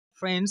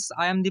friends,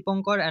 I am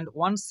Dipankar and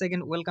once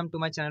again welcome to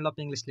my channel of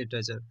English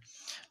literature.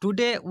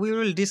 Today we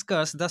will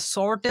discuss the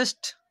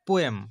shortest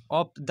poem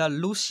of the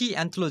Lucy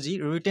anthology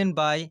written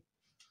by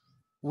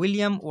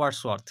William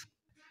Wordsworth.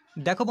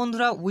 দেখো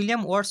বন্ধুরা,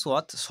 William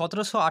Wordsworth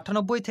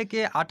 1798 থেকে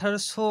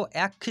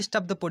 1801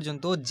 খ্রিস্টাব্দ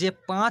পর্যন্ত যে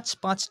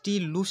পাঁচটি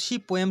Lucy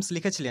poems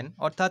লিখেছিলেন,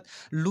 অর্থাৎ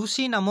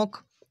Lucy নামক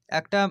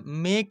একটা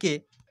মেয়েকে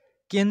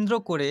কেন্দ্র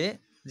করে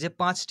যে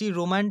 5টি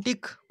রোম্যান্টিক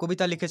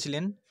কবিতা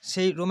লিখেছিলেন,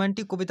 সেই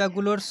রোম্যান্টিক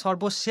কবিতাগুলোর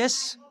সর্বশেষ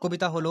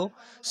কবিতা হলো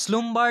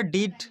স্লুম্বার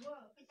ডিড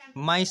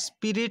মাই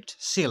স্পিরিট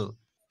সিল।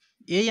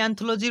 এই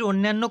অ্যান্থোলজির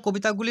অন্যান্য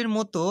কবিতাগুলির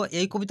মতো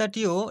এই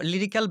কবিতাটিও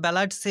লিরিক্যাল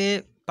ব্যালাডসে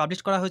পাবলিশ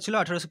করা হয়েছিল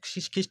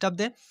 1800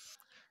 খ্রিস্টাব্দে।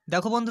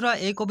 দেখো বন্ধুরা,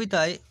 এই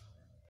কবিতায়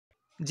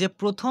যে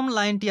প্রথম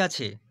লাইনটি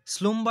আছে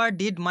স্লুম্বার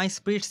ডিড মাই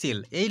স্পিরিট সিল,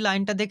 এই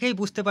লাইনটা দেখেই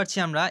বুঝতে পারছি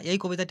আমরা এই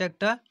কবিতাটা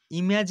একটা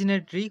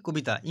ইম্যাজিনেটরি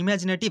কবিতা,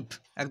 ইম্যাজিনেটিভ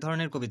এক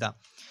ধরনের কবিতা,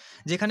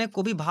 যেখানে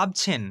কবি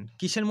ভাবছেন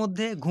কিসের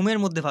মধ্যে? ঘুমের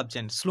মধ্যে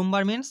ভাবছেন।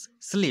 স্লুম্বার মিন্স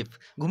স্লিপ,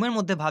 ঘুমের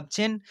মধ্যে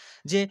ভাবছেন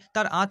যে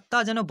তার আত্মা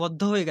যেন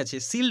বদ্ধ হয়ে গেছে,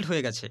 সিল্ড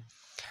হয়ে গেছে।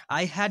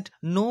 I had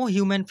no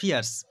human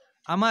fierce,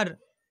 আমার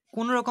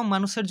কোনো রকম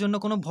মানুষের জন্য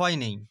কোনো ভয়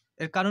নেই।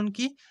 এর কারণ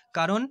কি?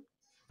 কারণ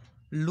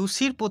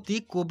লুসির প্রতি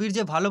কবির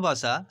যে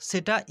ভালোবাসা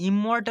সেটা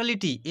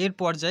ইমমর্টালিটি এর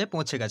পর্যায়ে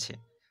পৌঁছে গেছে।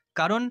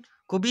 কারণ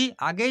কবি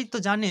আগেই তো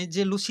জানে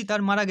যে লুসি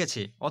তার মারা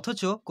গেছে,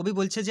 অথচ কবি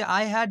বলছে যে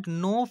I had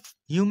no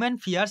human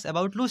fierce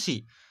about Lucy.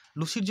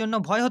 লুসির জন্য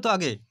ভয় হতো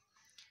আগে,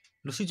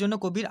 লুসির জন্য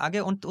কবির আগে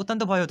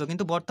অত্যন্ত ভয় হতো,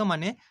 কিন্তু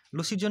বর্তমানে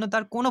লুসির জন্য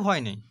তার কোনো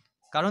ভয় নেই,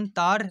 কারণ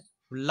তার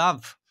লাভ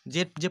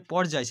যে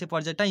পর্যায়, সে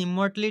পর্যায়টা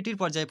ইমমর্টালিটির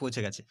পর্যায়ে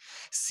পৌঁছে গেছে।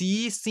 C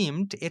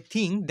seemed a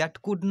thing that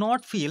could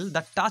not feel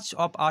the touch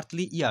of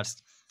earthly years.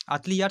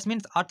 Earthly years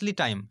means earthly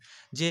time,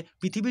 যে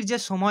পৃথিবীর যে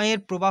সময়ের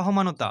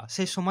প্রবাহমানতা,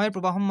 সেই সময়ের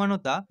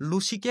প্রবাহমানতা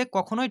লুসিকে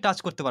কখনোই টাচ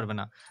করতে পারবে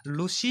না।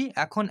 লুসি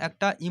এখন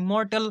একটা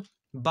ইমমর্টাল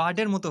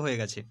বার্ডের মতো হয়ে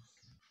গেছে।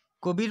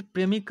 কবির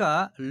প্রেমিকা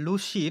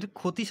লুসির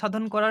ক্ষতি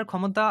সাধন করার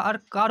ক্ষমতা আর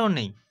কারও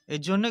নেই।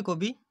 এর জন্যই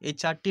কবি এই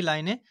 4টি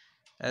লাইনে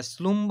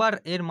স্লুম্বার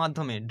এর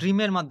মাধ্যমে,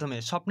 ড্রিমের মাধ্যমে,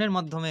 স্বপ্নের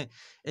মাধ্যমে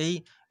এই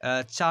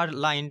 4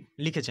 লাইন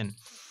লিখেছেন।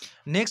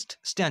 Next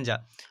স্ট্যাঞ্জা,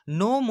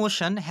 no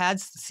motion has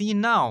see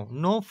now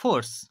no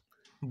force.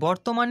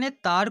 বর্তমানে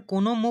তার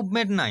কোনো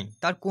মুভমেন্ট নাই,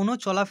 তার কোনো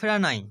চলাফেরা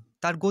নাই,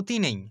 তার গতি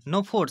নেই। নো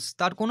ফোর্স,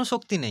 তার কোনো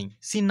শক্তি নেই।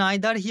 সি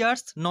নাইদার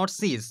হিয়ার্স নট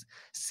সিজ,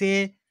 সে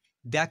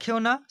দেখেও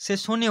না, সে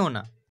শোনেও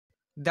না।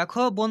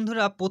 দেখো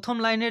বন্ধুরা, প্রথম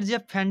লাইনের যে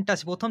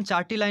ফ্যান্টাসি, প্রথম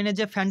 4টি লাইনের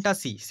যে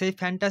ফ্যান্টাসি, সেই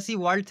ফ্যান্টাসি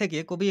ওয়ার্ল্ড থেকে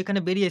কবি এখানে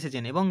বেরিয়ে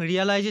এসেছেন এবং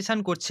রিয়ালাইজেশন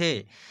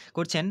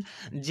করছেন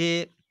যে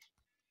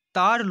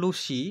তার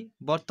লুসি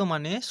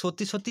বর্তমানে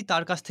সত্যি সত্যি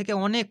তার কাছ থেকে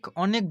অনেক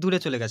অনেক দূরে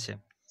চলে গেছে।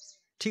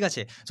 ঠিক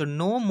আছে, so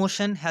no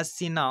motion has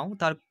see now,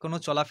 তার কোনো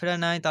চলাফেরা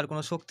নাই, তার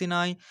কোনো শক্তি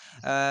নাই।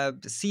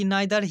 C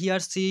neither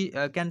here C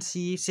can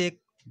see, সে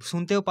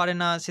শুনতেও পারে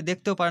না, সে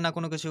দেখতেও পারে না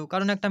কোনো কিছু,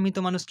 কারণ একটা মৃত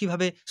মানুষ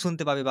কীভাবে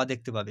শুনতে পাবে বা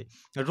দেখতে পাবে।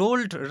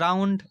 Ruled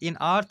round in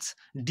earths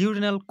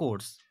diurnal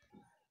course,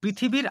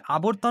 পৃথিবীর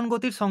আবর্তন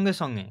গতির সঙ্গে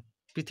সঙ্গে,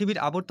 পৃথিবীর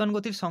আবর্তন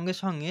গতির সঙ্গে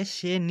সঙ্গে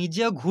সে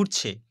নিজেও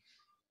ঘুরছে।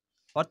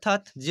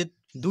 অর্থাৎ যে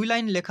 2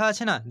 লাইন লেখা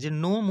আছে না, যে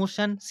no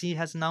motion she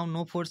has now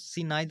no force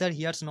C neither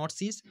here's not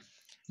cis,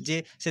 যে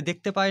সে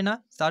দেখতে পায় না,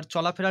 তার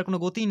চলাফেরার কোনো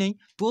গতি নেই,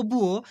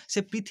 তবুও সে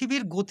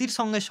পৃথিবীর গতির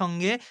সঙ্গে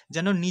সঙ্গে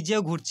যেন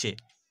নিজেও ঘুরছে।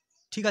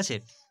 ঠিক আছে,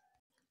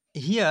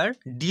 here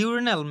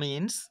diurnal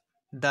means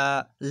the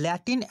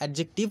Latin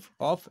adjective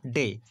off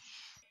day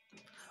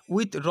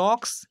with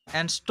rocks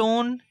and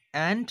stone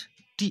and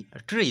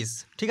trees.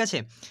 ঠিক আছে,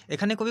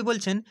 এখানে কবি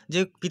বলছেন যে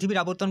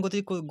পৃথিবীর আবর্তন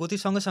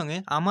গতির সঙ্গে সঙ্গে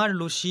আমার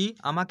লুসি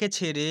আমাকে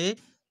ছেড়ে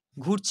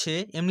ঘুরছে,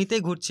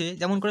 এমনিতেই ঘুরছে,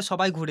 যেমন করে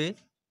সবাই ঘুরে।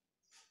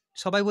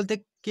 সবাই বলতে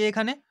কে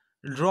এখানে?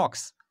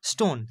 রকস,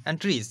 স্টোন অ্যান্ড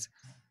ট্রিজ,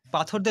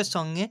 পাথরদের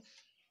সঙ্গে।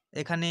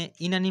 এখানে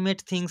ইনঅ্যানিমেট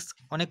থিংস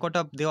অনেক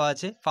কটা দেওয়া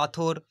আছে,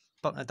 পাথর,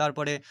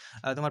 তারপরে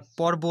তোমার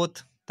পর্বত,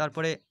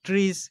 তারপরে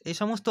ট্রিজ, এই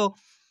সমস্ত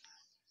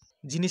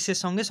জিনিসের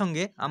সঙ্গে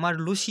সঙ্গে আমার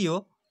লুসিও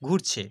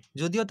ঘুরছে,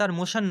 যদিও তার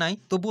মোশন নাই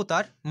তবুও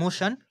তার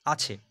মোশন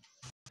আছে।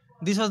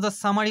 This was the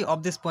summary of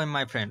this poem,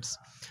 my friends.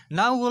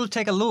 Now we'll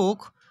take a look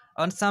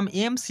on some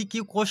MCQ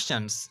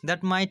questions that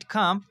may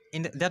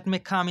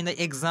come in the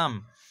exam.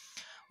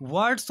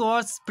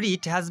 Wordsworth's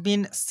spirit has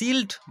been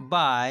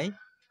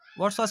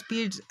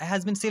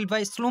sealed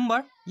by Slumber?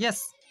 Yes.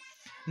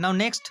 Now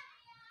next,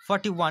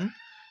 41.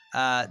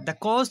 The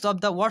cause of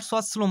the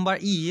Wordsworth slumber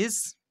is...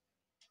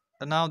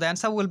 Now the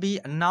answer will be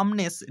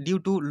numbness due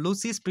to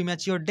Lucy's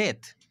premature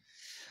death.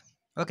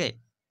 Okay.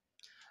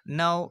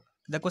 Now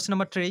the question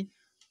number 3.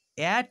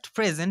 At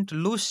present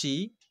Lucy,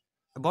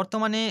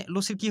 বর্তমানে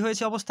লুসির কি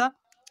হয়েছে অবস্থা?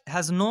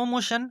 Has no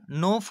motion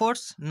no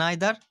force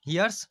neither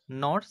here's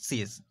নর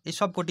সিজ, এই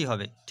সব কটি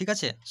হবে। ঠিক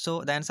আছে, so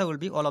the answer will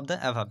be all of the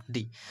above,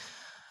 D.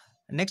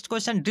 Next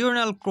question,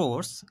 diurnal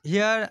course.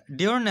 Here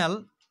diurnal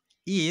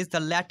is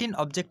the Latin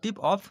objective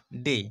off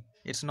day,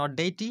 it's not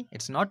deity,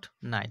 it's not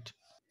night.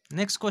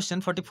 Next question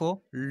 44.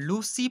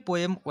 Lucy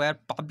poem war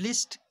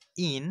published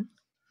in,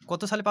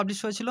 কত সালে publish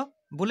হয়েছিল?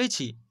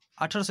 বলেছি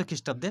 1800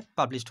 খ্রিস্টাব্দে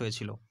published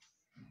হয়েছিল।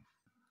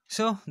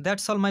 So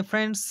that's all my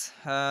friends.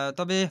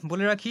 তবে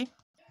বলে রাখি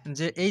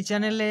যে এই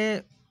চ্যানেলে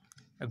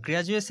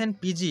গ্র্যাজুয়েশন,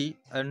 পিজি,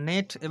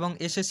 নেট এবং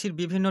এসএসসির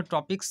বিভিন্ন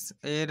টপিক্স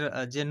এর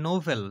যে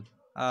নোভেল,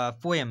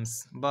 পোয়েমস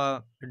বা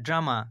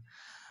ড্রামা,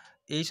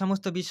 এই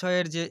সমস্ত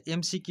বিষয়ের যে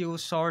এমসিকিউ,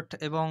 শর্ট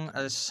এবং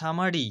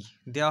সামারি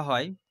দেওয়া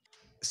হয়,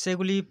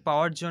 সেগুলি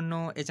পাওয়ার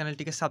জন্য এই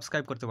চ্যানেলটিকে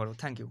সাবস্ক্রাইব করতে পারো।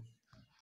 Thank you.